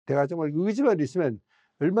내가 정말 의지만 있으면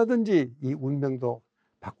얼마든지 이 운명도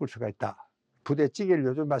바꿀 수가 있다. 부대찌개를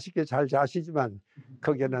요즘 맛있게 잘 자시지만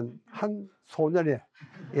거기에는 한 소년의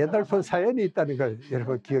애달픈 사연이 있다는 걸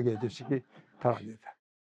여러분 기억해 주시기 바랍니다.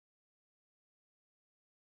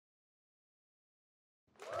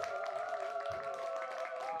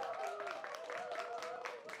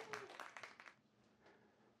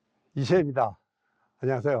 이세입니다.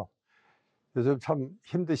 안녕하세요. 요즘 참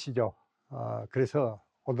힘드시죠? 그래서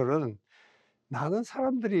오늘은 많은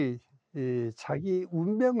사람들이 자기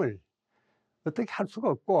운명을 어떻게 할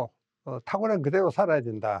수가 없고 타고난 그대로 살아야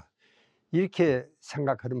된다, 이렇게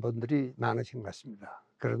생각하는 분들이 많으신 것 같습니다.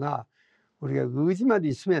 그러나 우리가 의지만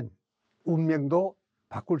있으면 운명도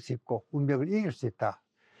바꿀 수 있고 운명을 이길 수 있다,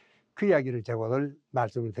 그 이야기를 제가 오늘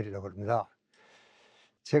말씀을 드리려고 합니다.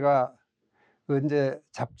 제가 언제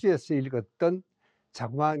잡지에서 읽었던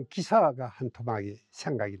자그마한 기사가 한 토막이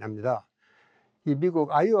생각이 납니다. 이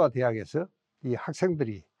미국 아이오와 대학에서 이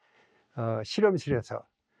학생들이 실험실에서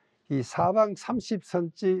이 사방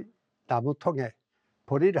 30cm 나무통에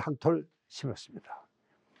보리를 한 톨 심었습니다.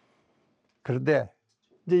 그런데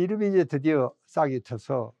이제 이름이 이제 드디어 싹이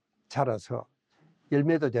트서 자라서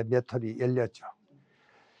열매도 이제 몇 톨이 열렸죠.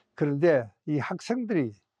 그런데 이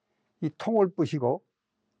학생들이 이 통을 부시고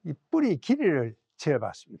이 뿌리 길이를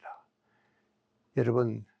재봤습니다.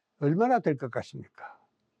 여러분, 얼마나 될 것 같습니까?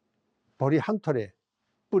 보리 한 톨의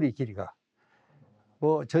뿌리 길이가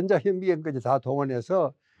뭐 전자현미경까지 다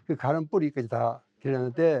동원해서 그 가는 뿌리까지 다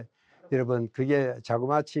길었는데, 여러분, 그게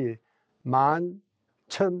자그마치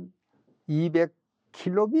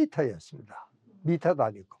 11,200km였습니다. 미터도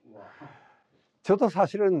아니고. 저도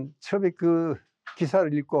사실은 처음에 그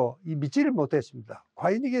기사를 읽고 믿지를 못했습니다.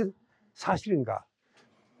 과연 이게 사실인가?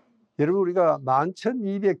 여러분, 우리가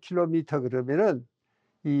 11,200km 그러면은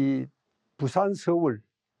이 부산 서울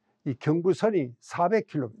이 경부선이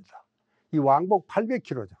 400km입니다. 이 왕복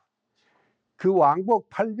 800km죠. 그 왕복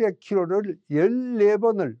 800km를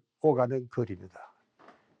 14번을 오가는 거리입니다.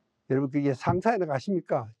 여러분, 그게 상상해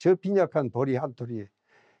가십니까? 저 빈약한 보리 한 톨이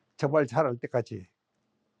정말 자랄 때까지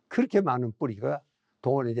그렇게 많은 뿌리가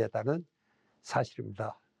동원이 됐다는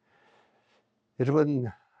사실입니다. 여러분,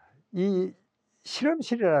 이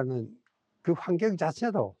실험실이라는 그 환경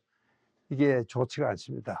자체도 이게 좋지가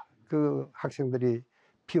않습니다. 그 학생들이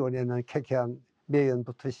피워내는 쾌쾌한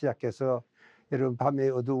매연부터 시작해서 여러분,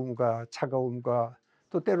 밤의 어두움과 차가움과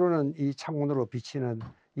또 때로는 이 창문으로 비치는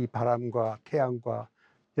이 바람과 태양과,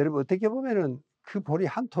 여러분, 어떻게 보면은 그 보리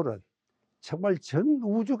한 톨은 정말 전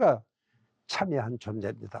우주가 참여한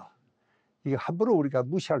존재입니다. 이게 함부로 우리가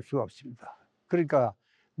무시할 수가 없습니다. 그러니까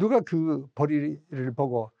누가 그 보리를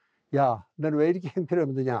보고 야, 너는 왜 이렇게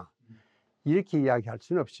형편없느냐, 이렇게 이야기할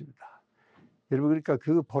수는 없습니다. 여러분, 그러니까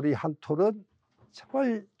그 보리 한 톨은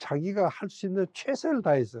정말 자기가 할 수 있는 최선을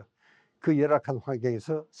다해서 그 열악한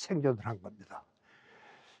환경에서 생존을 한 겁니다.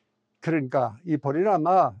 그러니까 이 보리는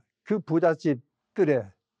아마 그 부잣집들의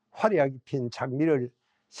화려하게 핀 장미를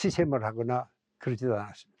시샘을 하거나 그러지도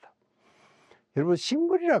않았습니다. 여러분,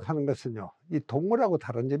 식물이라고 하는 것은요, 이 동물하고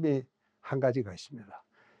다른 점이 한 가지가 있습니다.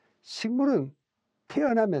 식물은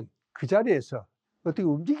태어나면 그 자리에서 어떻게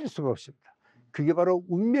움직일 수가 없습니다. 그게 바로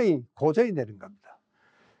운명이 고정이 되는 겁니다.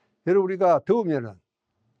 여러분, 우리가 더우면은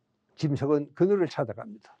짐승은 그늘을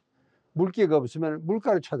찾아갑니다. 물기가 없으면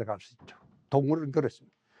물가를 찾아갈 수 있죠. 동물은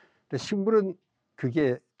그렇습니다. 근데 식물은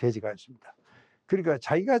그게 되지가 않습니다. 그러니까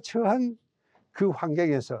자기가 처한 그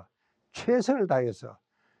환경에서 최선을 다해서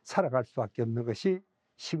살아갈 수밖에 없는 것이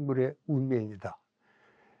식물의 운명입니다.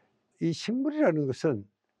 이 식물이라는 것은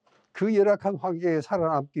그 열악한 환경에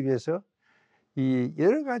살아남기 위해서 이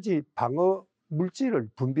여러 가지 방어 물질을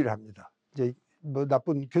분비를 합니다. 이제 뭐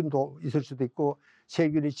나쁜 균도 있을 수도 있고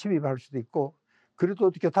세균이 침입할 수도 있고, 그래도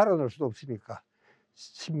어떻게 달아날 수도 없으니까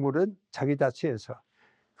식물은 자기 자체에서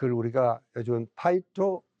그걸 우리가 요즘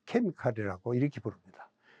파이토케미칼이라고 이렇게 부릅니다.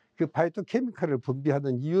 그 파이토케미칼을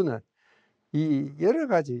분비하는 이유는 이 여러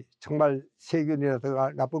가지 정말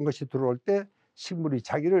세균이라든가 나쁜 것이 들어올 때 식물이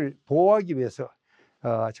자기를 보호하기 위해서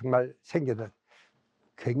정말 생겨난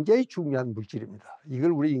굉장히 중요한 물질입니다.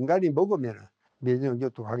 이걸 우리 인간이 먹으면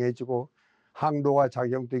면역력도 강해지고 항노화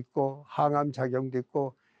작용도 있고 항암 작용도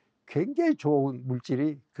있고 굉장히 좋은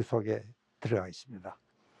물질이 그 속에 들어가 있습니다.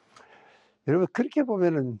 여러분, 그렇게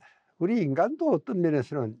보면은 우리 인간도 어떤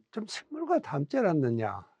면에서는 좀 식물과 닮지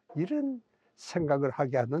않았느냐, 이런 생각을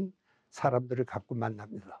하게 하는 사람들을 가끔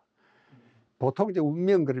만납니다. 보통 이제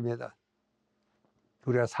운명 그러면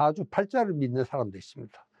우리가 사주팔자를 믿는 사람도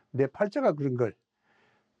있습니다. 내 팔자가 그런 걸,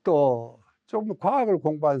 또 좀 과학을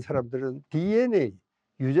공부한 사람들은 DNA,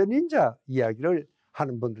 유전인자 이야기를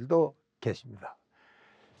하는 분들도 계십니다.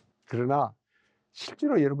 그러나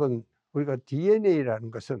실제로 여러분, 우리가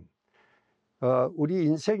DNA라는 것은 우리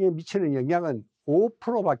인생에 미치는 영향은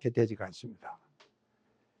 5%밖에 되지가 않습니다.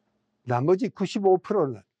 나머지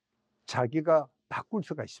 95%는 자기가 바꿀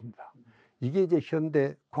수가 있습니다. 이게 이제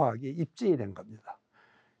현대 과학의 입증이 된 겁니다.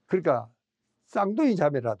 그러니까 쌍둥이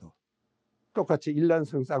자매라도 똑같이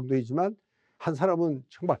일란성 쌍둥이지만 한 사람은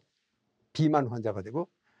정말 비만 환자가 되고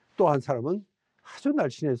또 한 사람은 아주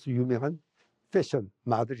날씬해서 유명한 패션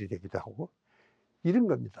모델이 되기도 하고 이런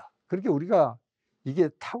겁니다. 그러니까 우리가 이게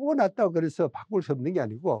타고났다고 그래서 바꿀 수 없는 게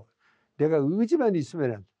아니고 내가 의지만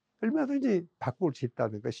있으면 얼마든지 바꿀 수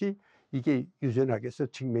있다는 것이 이게 유전학에서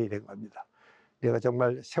증명이 된 겁니다. 내가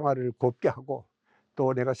정말 생활을 곱게 하고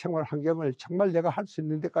또 내가 생활 환경을 정말 내가 할 수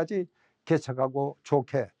있는 데까지 개척하고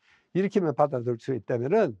좋게 이렇게만 받아들일 수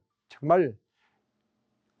있다면은 정말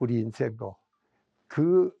우리 인생도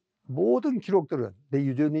그 모든 기록들은 내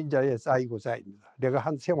유전인자에 쌓이고 쌓입니다. 내가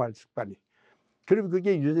한 생활 습관이. 그러면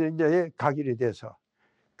그게 유전인자에 각인이 돼서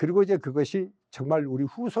그리고 이제 그것이 정말 우리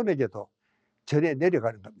후손에게도 전해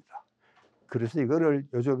내려가는 겁니다. 그래서 이거를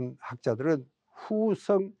요즘 학자들은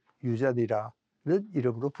후성 유전이라는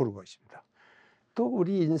이름으로 부르고 있습니다. 또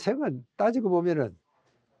우리 인생은 따지고 보면은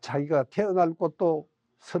자기가 태어날 곳도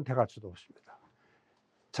선택할 수도 없습니다.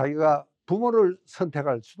 자기가 부모를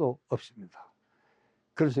선택할 수도 없습니다.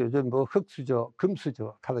 그래서 요즘 뭐 흙수저,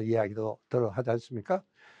 금수저 하는 이야기도 들어 하지 않습니까?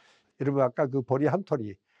 여러분 아까 그 보리 한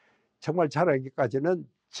톨이 정말 자라기까지는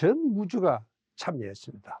전 우주가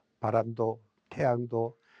참여했습니다. 바람도,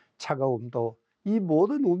 태양도, 차가움도 이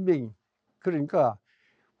모든 운명이. 그러니까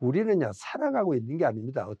우리는요 살아가고 있는 게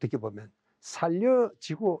아닙니다. 어떻게 보면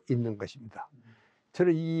살려지고 있는 것입니다.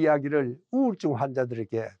 저는 이 이야기를 우울증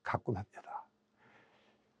환자들에게 가끔 합니다.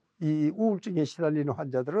 이 우울증에 시달리는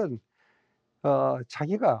환자들은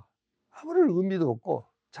자기가 아무런 의미도 없고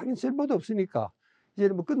자기는 쓸모도 없으니까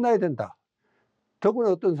이제는 뭐 끝나야 된다.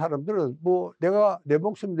 더구나 어떤 사람들은 뭐 내가 내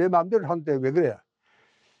목숨 내 마음대로 하는데 왜 그래?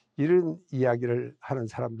 이런 이야기를 하는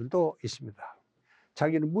사람들도 있습니다.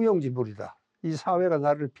 자기는 무용지물이다. 이 사회가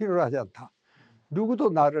나를 필요로 하지 않다.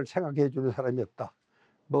 누구도 나를 생각해 주는 사람이 없다.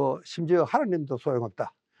 뭐 심지어 하나님도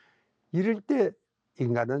소용없다. 이럴 때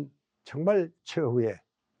인간은 정말 최후의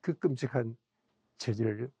그 끔찍한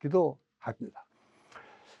저질기도 합니다.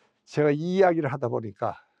 제가 이 이야기를 하다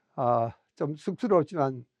보니까 좀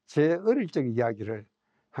쑥스러웠지만 제 어릴 적 이야기를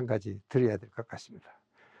한 가지 드려야 될 것 같습니다.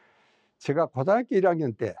 제가 고등학교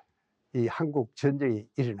 1학년 때 이 한국 전쟁이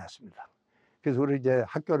일어났습니다. 그래서 우리 이제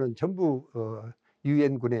학교는 전부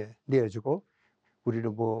유엔군에 내어주고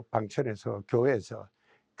우리는 뭐 방촌에서 교회에서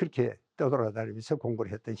그렇게 떠돌아다니면서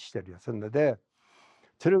공부를 했던 시절이었었는데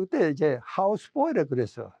저는 그때 이제 하우스보이라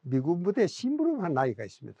그래서 미군 부대 심부름한 나이가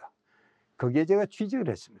있습니다. 거기에 제가 취직을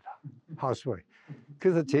했습니다. 하우스보이.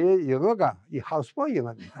 그래서 제 영어가 이 하우스보이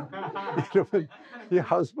영어입니다. 여러분, 이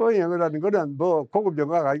하우스보이 영어라는 거는 뭐 고급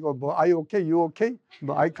영어가 아니고 뭐 I okay, you okay,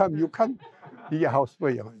 뭐 I come, you come 이게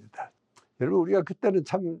하우스보이 영어입니다. 여러분 우리가 그때는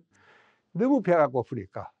참 너무 배가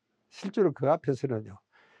고프니까 실제로 그 앞에서는요.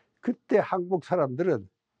 그때 한국 사람들은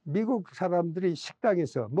미국 사람들이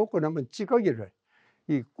식당에서 먹고 나면 찌꺼기를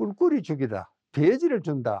이 꿀꿀이 죽이다, 돼지를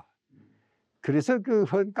준다. 그래서 그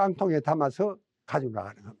헌 깡통에 담아서 가지고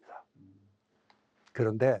나가는 겁니다.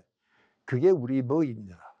 그런데 그게 우리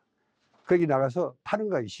먹이입니다. 거기 나가서 파는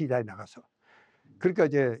거예요. 시장에 나가서. 그러니까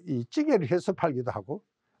이제 이 찌개를 해서 팔기도 하고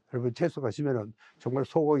여러분 채소 가시면은 정말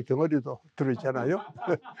소고기 덩어리도 들어있잖아요.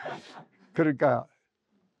 그러니까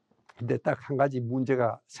근데 딱 한 가지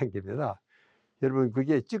문제가 생깁니다. 여러분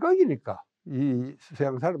그게 찌꺼기니까 이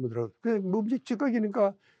서양 사람들은 그냥 뭡지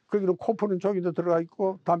찌꺼기니까 거기는 코푸는 종이도 들어가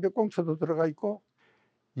있고 담배꽁초도 들어가 있고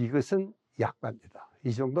이것은 약과입니다.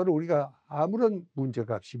 이 정도는 우리가 아무런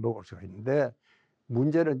문제가 없이 먹을 수가 있는데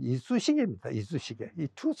문제는 이쑤시개입니다. 이쑤시개. 이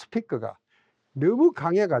투스피커가 너무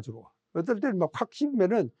강해가지고 어떨 때는 막 확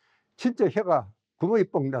씹으면은 진짜 혀가 구멍이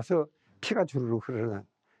뻥 나서 피가 주르르 흐르는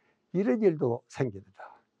이런 일도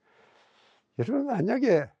생깁니다. 여러분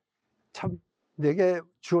만약에 참 내게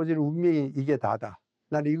주어진 운명이 이게 다다.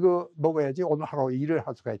 나는 이거 먹어야지 오늘 하루 일을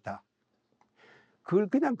할 수가 있다. 그걸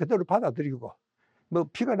그냥 그대로 받아들이고 뭐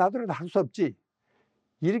피가 나더라도 할 수 없지.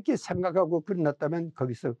 이렇게 생각하고 끝났다면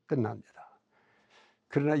거기서 끝납니다.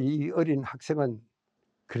 그러나 이 어린 학생은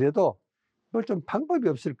그래도 뭐 좀 방법이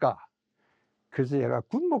없을까. 그래서 제가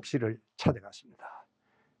군목실을 찾아갔습니다.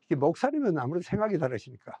 이게 목사님은 아무래도 생각이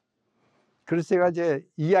다르시니까. 그래서 제가 이제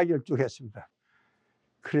이야기를 쭉 했습니다.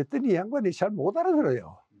 그랬더니 이 양반이 잘 못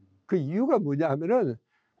알아들어요. 그 이유가 뭐냐 하면은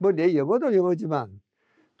뭐 내 영어도 영어지만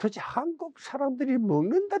도대체 한국 사람들이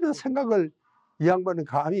먹는다는 생각을 이 양반은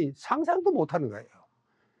감히 상상도 못 하는 거예요.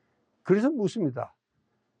 그래서 묻습니다.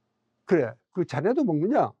 그래, 그 자네도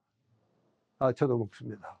먹느냐? 저도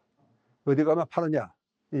먹습니다. 어디 가면 파느냐?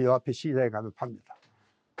 이 앞에 시장에 가면 팝니다.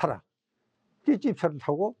 타라. 집차를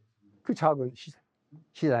타고 그 작은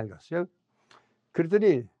시장에 갔어요.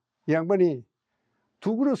 그랬더니 이 양반이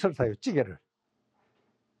두 그릇을 사요, 찌개를.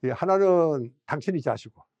 하나는 당신이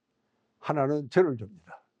자시고 하나는 저를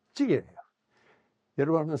줍니다. 찌개예요.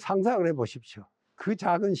 여러분 한번 상상을 해보십시오. 그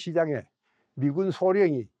작은 시장에 미군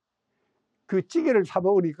소령이 그 찌개를 사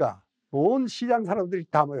먹으니까 온 시장 사람들이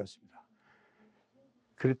다 모였습니다.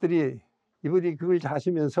 그랬더니 이분이 그걸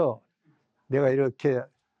자시면서 내가 이렇게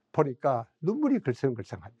보니까 눈물이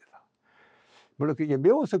글썽글썽합니다. 물론 그게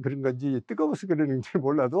매워서 그런 건지 뜨거워서 그러는지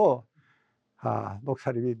몰라도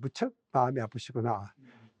목사님이 무척 마음이 아프시구나.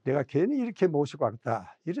 내가 괜히 이렇게 모시고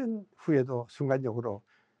왔다. 이런 후회도 순간적으로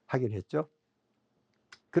하긴 했죠.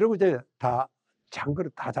 그리고 이제 다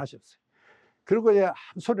장그릇 다 자셨어요. 그리고 이제 한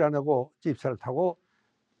소리 안 하고 집사를 타고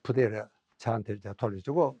부대를 저한테 이제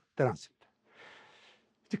돌려주고 떠났습니다.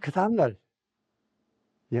 이제 그 다음날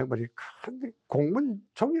이 양반이 큰 공문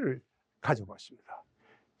종이를 가지고 왔습니다.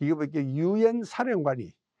 이게 뭐 유엔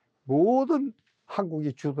사령관이 모든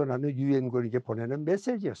한국이 주둔하는 유엔군에게 보내는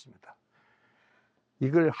메시지였습니다.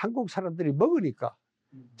 이걸 한국 사람들이 먹으니까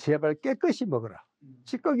제발 깨끗이 먹어라.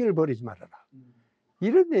 찌꺼기를 버리지 말아라.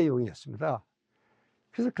 이런 내용이었습니다.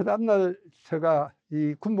 그래서 그 다음날 제가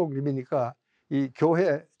이 군복님이니까 이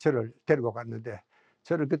교회 저를 데리고 갔는데,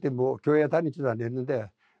 저를 그때 뭐 교회 다니지도 않았는데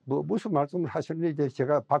뭐 무슨 말씀을 하셨는지 이제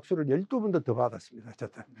제가 박수를 12번도 더 받았습니다.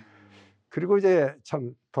 어쨌든. 그리고 이제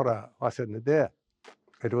참 돌아왔었는데,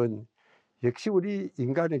 여러분 역시 우리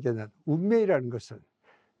인간에게는 운명이라는 것은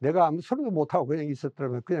내가 아무 소리도 못하고 그냥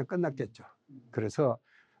있었더라면 그냥 끝났겠죠. 그래서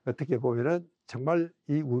어떻게 보면은 정말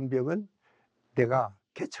이 운명은 내가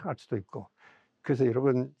개척할 수도 있고, 그래서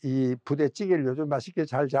여러분 이 부대찌개를 요즘 맛있게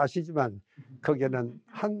잘 자시지만 거기에는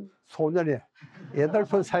한 소년의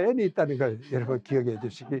애달픈 사연이 있다는 걸 여러분 기억해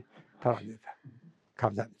주시기 바랍니다.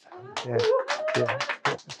 감사합니다. 예,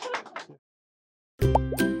 예.